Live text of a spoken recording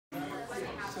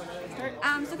you want to start?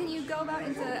 So can you go about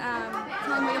into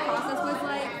telling what your process was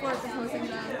like for composing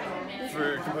the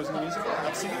For composing the musical?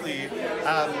 Absolutely.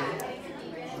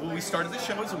 Well, we started the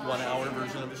show as a 1 hour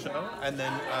version of the show, and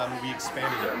then we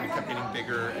expanded it. We kept getting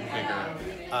bigger and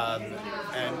bigger,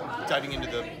 and diving into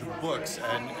the books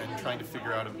and trying to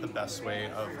figure out the best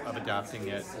way of adapting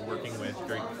it, working with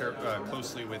very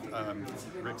closely with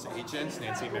Rick's agents,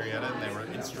 Nancy and Marietta, and they were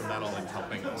instrumental in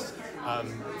helping us.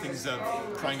 Things of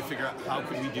trying to figure out how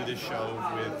could we do this show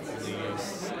with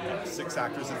only 6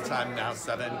 actors at the time, now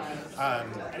 7,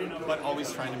 but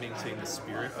always trying to maintain the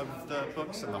spirit of the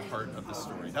books and the heart of the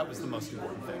story. That was the most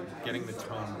important thing, getting the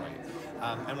tone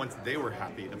right. And once they were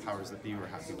happy, the powers that be were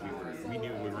happy, we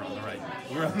knew we were on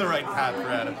the right path for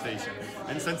adaptation.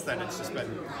 And since then, it's just been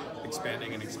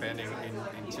expanding and expanding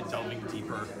into delving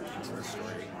deeper into the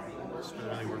story. It's been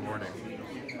really rewarding.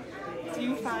 Do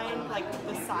you find like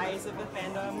the size of the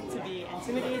fandom to be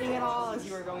intimidating at all as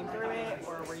you were going through it,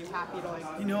 or were you happy to like?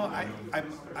 You know, I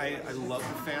love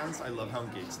the fans. I love how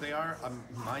engaged they are.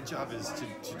 My job is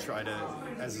to try to,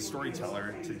 as a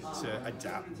storyteller, to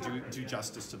adapt, do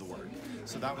justice to the word.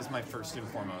 So that was my first and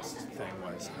foremost thing,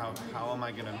 was how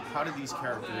do these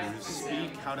characters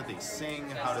speak? How do they sing?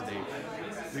 How do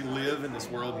they live in this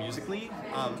world musically?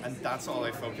 And that's all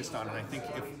I focused on. And I think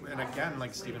and again,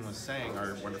 like Stephen was saying,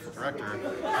 our wonderful director,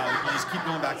 you just keep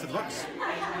going back to the books,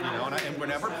 you know. And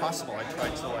whenever possible, I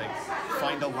tried to like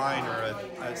find a line or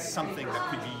a something that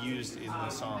could be used in the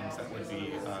songs that would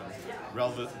be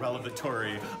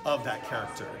revelatory of that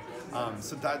character.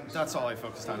 So that's all I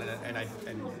focused on, and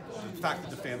the fact that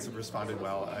the fans have responded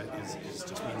well is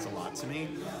just means a lot to me.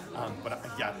 But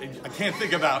I can't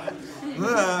think about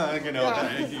you know,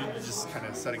 you're just kind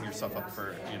of setting yourself up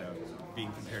for, you know,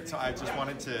 being compared. So I just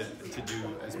wanted to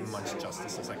do as much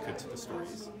justice as I could to the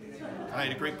stories. And I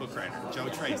had a great book writer. Joe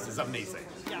Trace is amazing.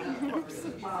 Yeah, of course.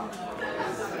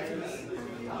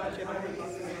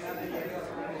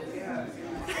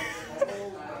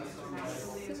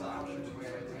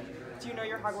 Do you know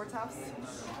your Hogwarts house?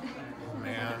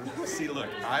 Man, see, look,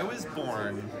 I was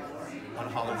born on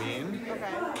Halloween. Okay.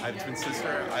 I have a twin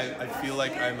sister. I feel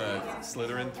like I'm a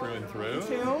Slytherin through and through.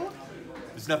 Two?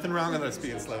 There's nothing wrong with us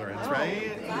being Slytherins,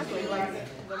 right? Exactly. Like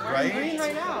the Right? green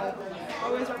right now.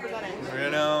 Always representing. You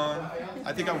know,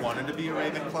 I think I wanted to be a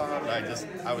Ravenclaw,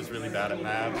 but I was really bad at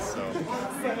math, so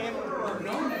Same.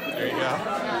 there you go.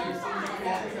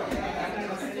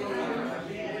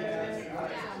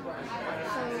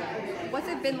 What's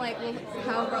it been like?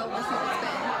 How well received it's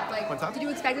been? What's that? Like, did you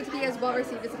expect it to be as well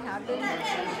received as it had been?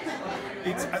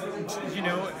 It's, you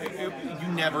know, you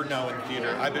never know in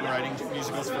theater. I've been writing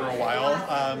musicals for a while,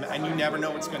 and you never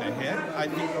know what's going to hit. I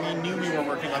think we knew we were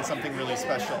working on something really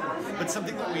special, but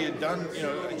something that we had done, you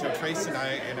know, Joe Trace and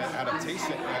I, in an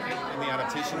adaptation, in the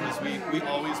adaptation, was we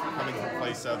always were coming from a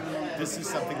place of, this is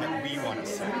something that we want to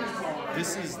see.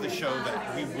 This is the show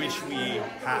that we wish we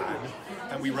had,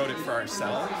 and we wrote it for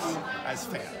ourselves as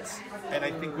fans. And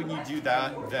I think when you do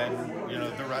that, then, you know,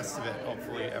 the rest of it,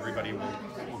 hopefully everybody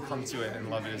will come to it and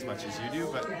love it as much as you do,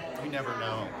 but we never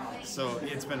know. So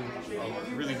it's been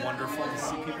really wonderful to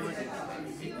see people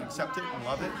accept it and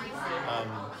love it.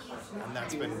 And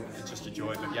that's been just a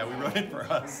joy. But yeah, we wrote it for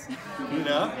us, you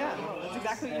know? Yeah, that's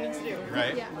exactly what you need to do.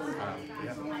 Right? Yeah.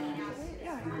 Yeah.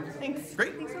 Yeah. Thanks.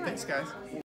 Great. Thanks, guys.